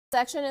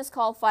Section is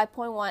called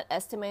 5.1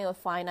 Estimating of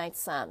Finite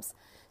Sums.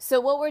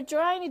 So what we're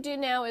trying to do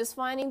now is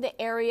finding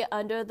the area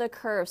under the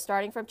curve.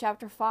 Starting from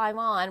chapter 5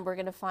 on, we're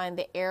going to find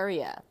the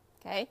area.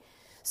 Okay.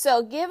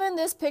 So given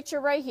this picture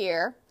right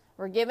here,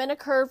 we're given a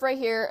curve right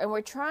here, and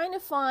we're trying to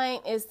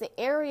find is the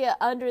area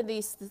under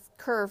this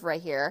curve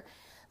right here.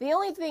 The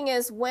only thing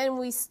is, when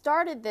we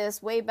started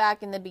this way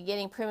back in the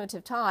beginning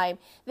primitive time,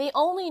 they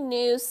only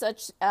knew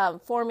such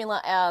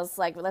formula as,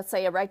 like, let's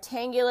say a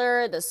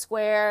rectangular, the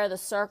square, the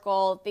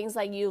circle, things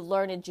like you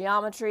learn in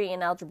geometry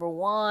in Algebra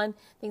 1,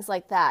 things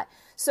like that.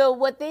 So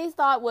what they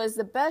thought was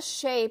the best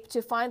shape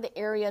to find the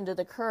area under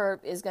the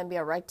curve is going to be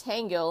a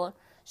rectangular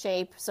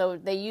shape. So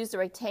they used a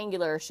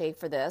rectangular shape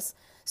for this.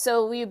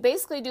 So what you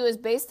basically do is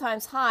base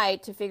times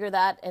height to figure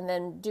that, and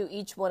then do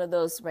each one of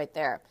those right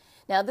there.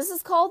 Now this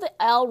is called the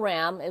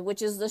LRAM,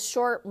 which is the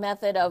short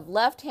method of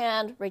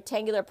left-hand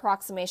rectangular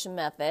approximation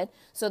method.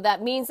 So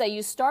that means that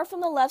you start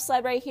from the left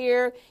side right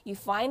here, you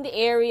find the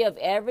area of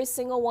every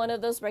single one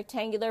of those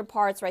rectangular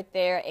parts right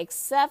there,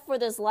 except for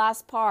this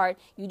last part.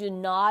 You do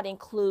not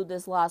include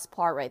this last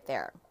part right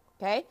there.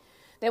 Okay?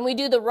 Then we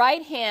do the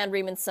right-hand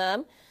Riemann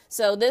sum.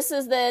 So this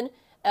is then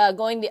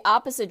going the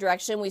opposite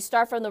direction. We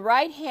start from the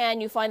right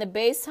hand, you find the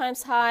base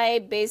times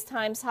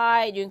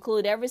height, you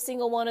include every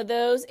single one of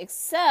those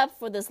except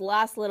for this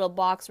last little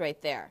box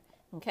right there.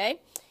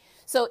 Okay,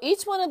 so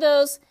each one of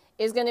those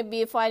is going to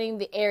be finding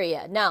the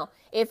area. Now,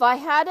 if I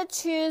had to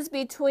choose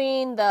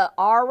between the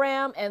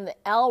RRAM and the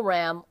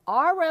LRAM,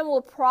 RRAM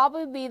will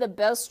probably be the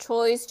best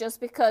choice just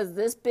because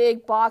this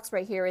big box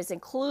right here is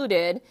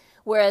included,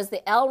 whereas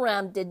the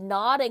LRAM did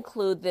not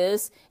include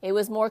this. It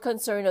was more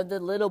concerned of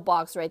the little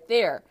box right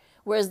there.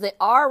 Whereas the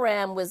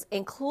RRAM was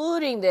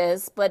including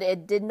this, but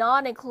it did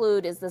not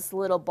include is this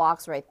little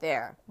box right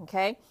there.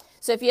 Okay,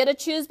 so if you had to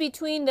choose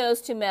between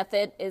those two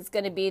methods, it's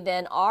going to be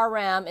then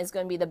RRAM is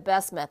going to be the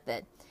best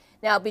method.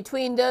 Now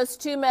between those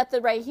two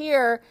methods right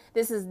here,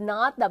 this is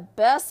not the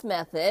best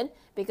method,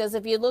 because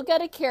if you look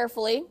at it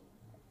carefully,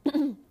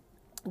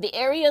 the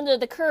area under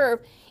the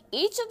curve,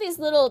 each of these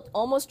little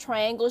almost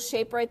triangle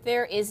shape right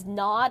there is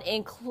not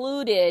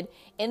included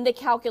in the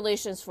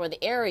calculations for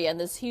the area, and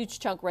this huge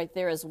chunk right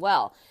there as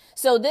well.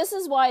 So this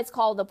is why it's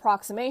called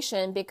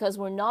approximation, because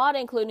we're not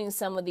including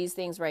some of these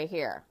things right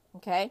here.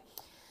 Okay,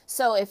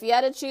 so if you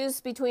had to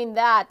choose between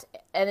that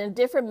and a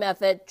different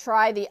method,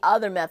 try the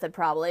other method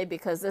probably,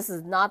 because this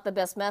is not the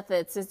best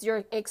method since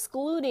you're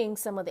excluding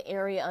some of the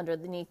area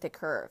underneath the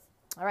curve.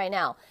 All right,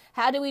 now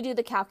how do we do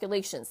the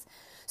calculations?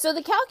 So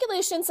the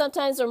calculation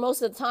sometimes, or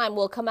most of the time,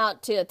 will come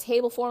out to a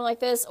table form like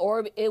this,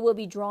 or it will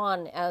be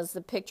drawn as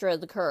the picture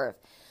of the curve.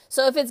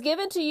 So if it's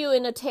given to you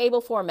in a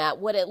table format,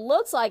 what it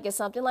looks like is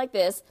something like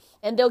this,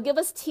 and they'll give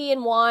us t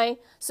and y.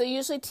 So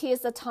usually t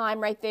is the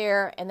time right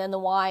there, and then the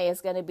y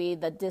is going to be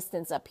the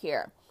distance up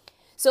here.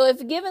 So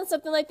if given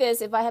something like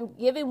this, if I am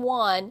given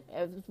one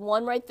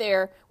right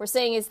there, we're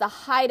saying is the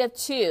height of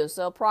 2,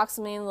 so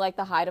approximately like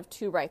the height of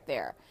 2 right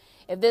there.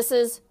 If this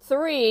is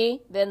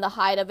 3, then the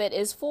height of it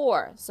is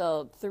 4.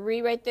 So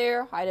 3 right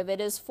there, height of it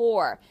is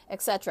 4,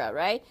 etc.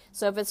 Right?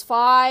 So if it's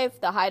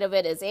 5, the height of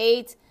it is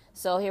 8.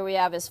 So here we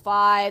have is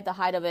 5, the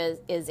height of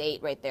it is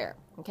 8 right there.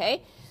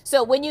 Okay?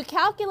 So when you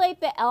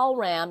calculate the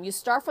LRAM, you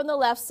start from the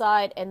left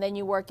side and then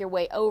you work your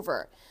way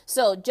over.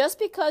 So just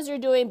because you're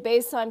doing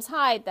base times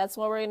height, that's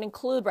what we're going to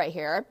include right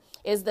here,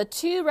 is the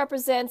 2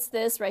 represents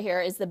this right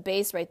here, is the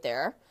base right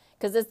there.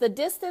 Because it's the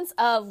distance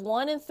of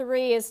 1 and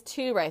 3 is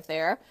 2 right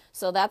there.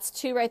 So that's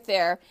 2 right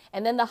there.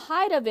 And then the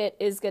height of it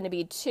is going to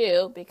be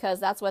 2,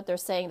 because that's what they're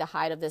saying the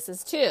height of this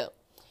is 2.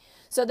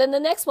 So then the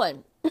next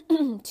one,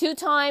 2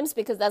 times,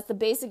 because that's the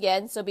base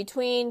again. So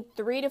between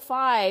 3 to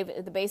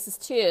 5, the base is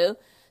 2.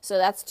 So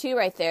that's 2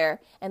 right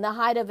there. And the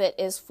height of it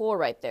is 4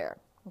 right there.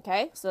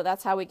 Okay, so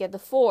that's how we get the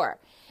 4.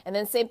 And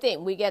then same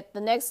thing, we get the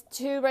next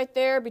 2 right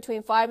there,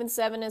 between 5 and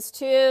 7 is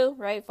 2,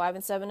 right? 5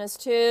 and 7 is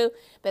 2,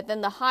 but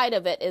then the height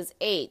of it is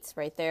 8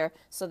 right there.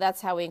 So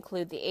that's how we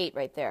include the 8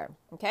 right there.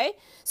 Okay,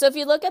 so if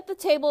you look at the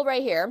table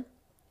right here,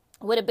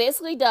 what it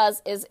basically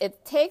does is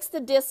it takes the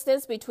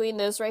distance between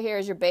this right here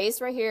is your base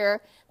right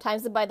here,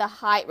 times it by the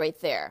height right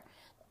there.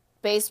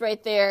 Base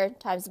right there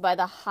times by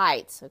the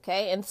height,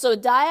 okay? And so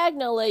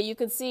diagonally, you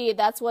can see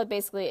that's what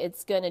basically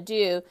it's going to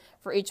do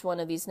for each one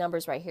of these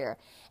numbers right here.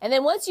 And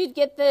then once you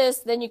get this,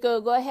 then you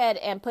go ahead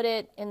and put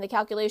it in the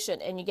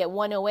calculation and you get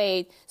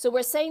 108. So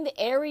we're saying the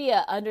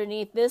area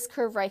underneath this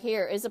curve right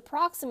here is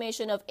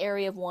approximation of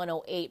area of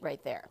 108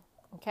 right there,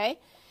 okay?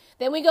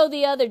 Then we go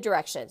the other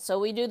direction. So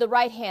we do the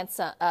right-hand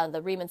sum,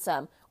 the Riemann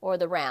sum, or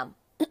the RAM.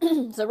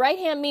 So right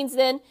hand means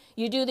then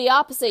you do the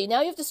opposite.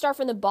 Now you have to start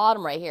from the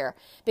bottom right here,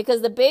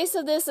 because the base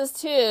of this is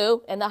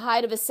 2 and the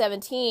height of it is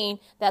 17.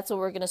 That's what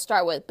we're going to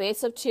start with.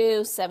 Base of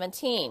 2,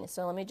 17.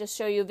 So let me just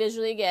show you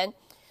visually again.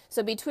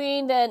 So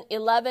between then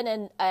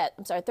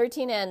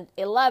 13 and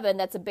 11,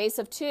 that's a base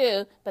of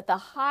 2, but the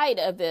height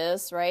of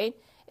this, right,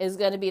 is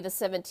going to be the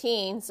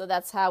 17. So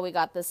that's how we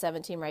got the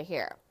 17 right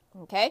here.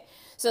 Okay,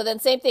 so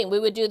then same thing, we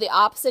would do the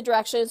opposite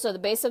direction. So the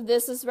base of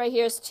this is right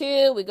here is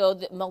 2. We go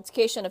the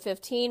multiplication of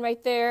 15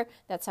 right there.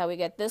 That's how we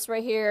get this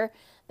right here.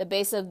 The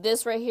base of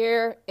this right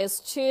here is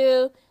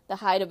 2. The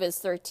height of it is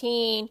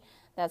 13.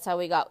 That's how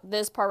we got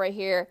this part right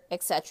here,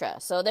 etc.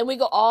 So then we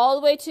go all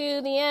the way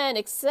to the end,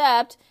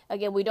 except,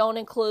 again, we don't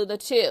include the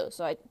 2.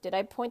 So did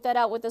I point that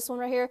out with this one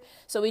right here?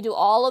 So we do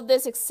all of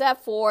this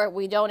except for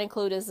we don't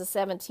include is the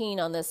 17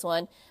 on this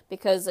one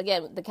because,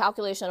 again, the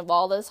calculation of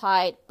all this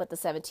height, but the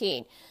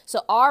 17. So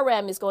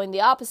RM is going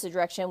the opposite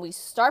direction. We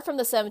start from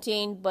the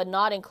 17, but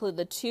not include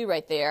the 2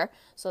 right there.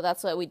 So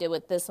that's what we did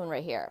with this one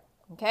right here.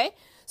 Okay?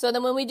 So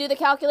then when we do the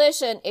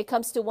calculation, it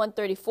comes to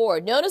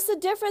 134. Notice the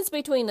difference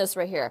between this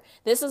right here.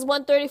 This is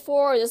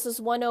 134, this is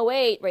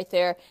 108 right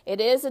there. It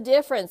is a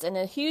difference, and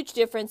a huge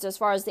difference as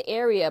far as the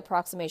area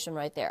approximation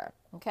right there.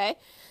 Okay?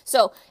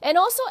 So, and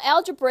also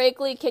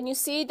algebraically, can you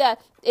see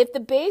that if the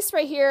base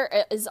right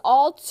here is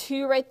all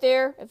 2 right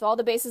there, if all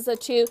the bases are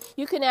 2,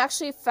 you can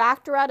actually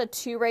factor out a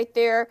 2 right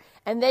there,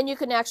 and then you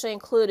can actually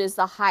include is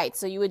the height.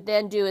 So you would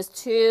then do is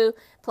 2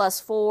 plus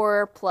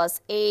 4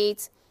 plus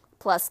 8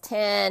 plus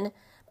 10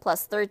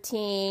 plus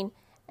 13,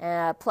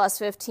 plus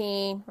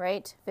 15,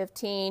 right?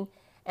 15.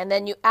 And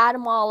then you add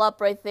them all up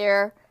right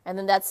there, and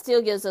then that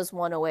still gives us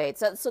 108.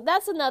 So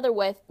that's another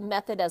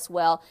method as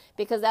well,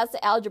 because that's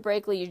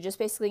algebraically, you're just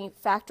basically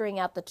factoring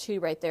out the 2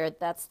 right there.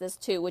 That's this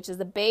 2, which is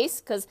the base,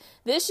 because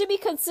this should be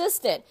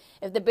consistent.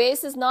 If the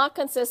base is not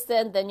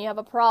consistent, then you have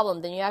a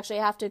problem. Then you actually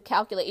have to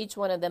calculate each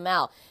one of them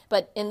out.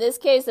 But in this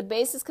case, the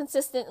base is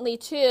consistently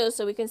 2,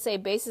 so we can say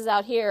base is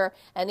out here,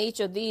 and each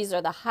of these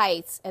are the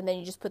heights, and then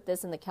you just put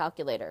this in the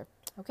calculator.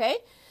 Okay?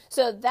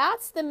 So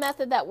that's the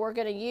method that we're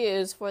going to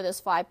use for this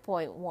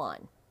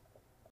 5.1.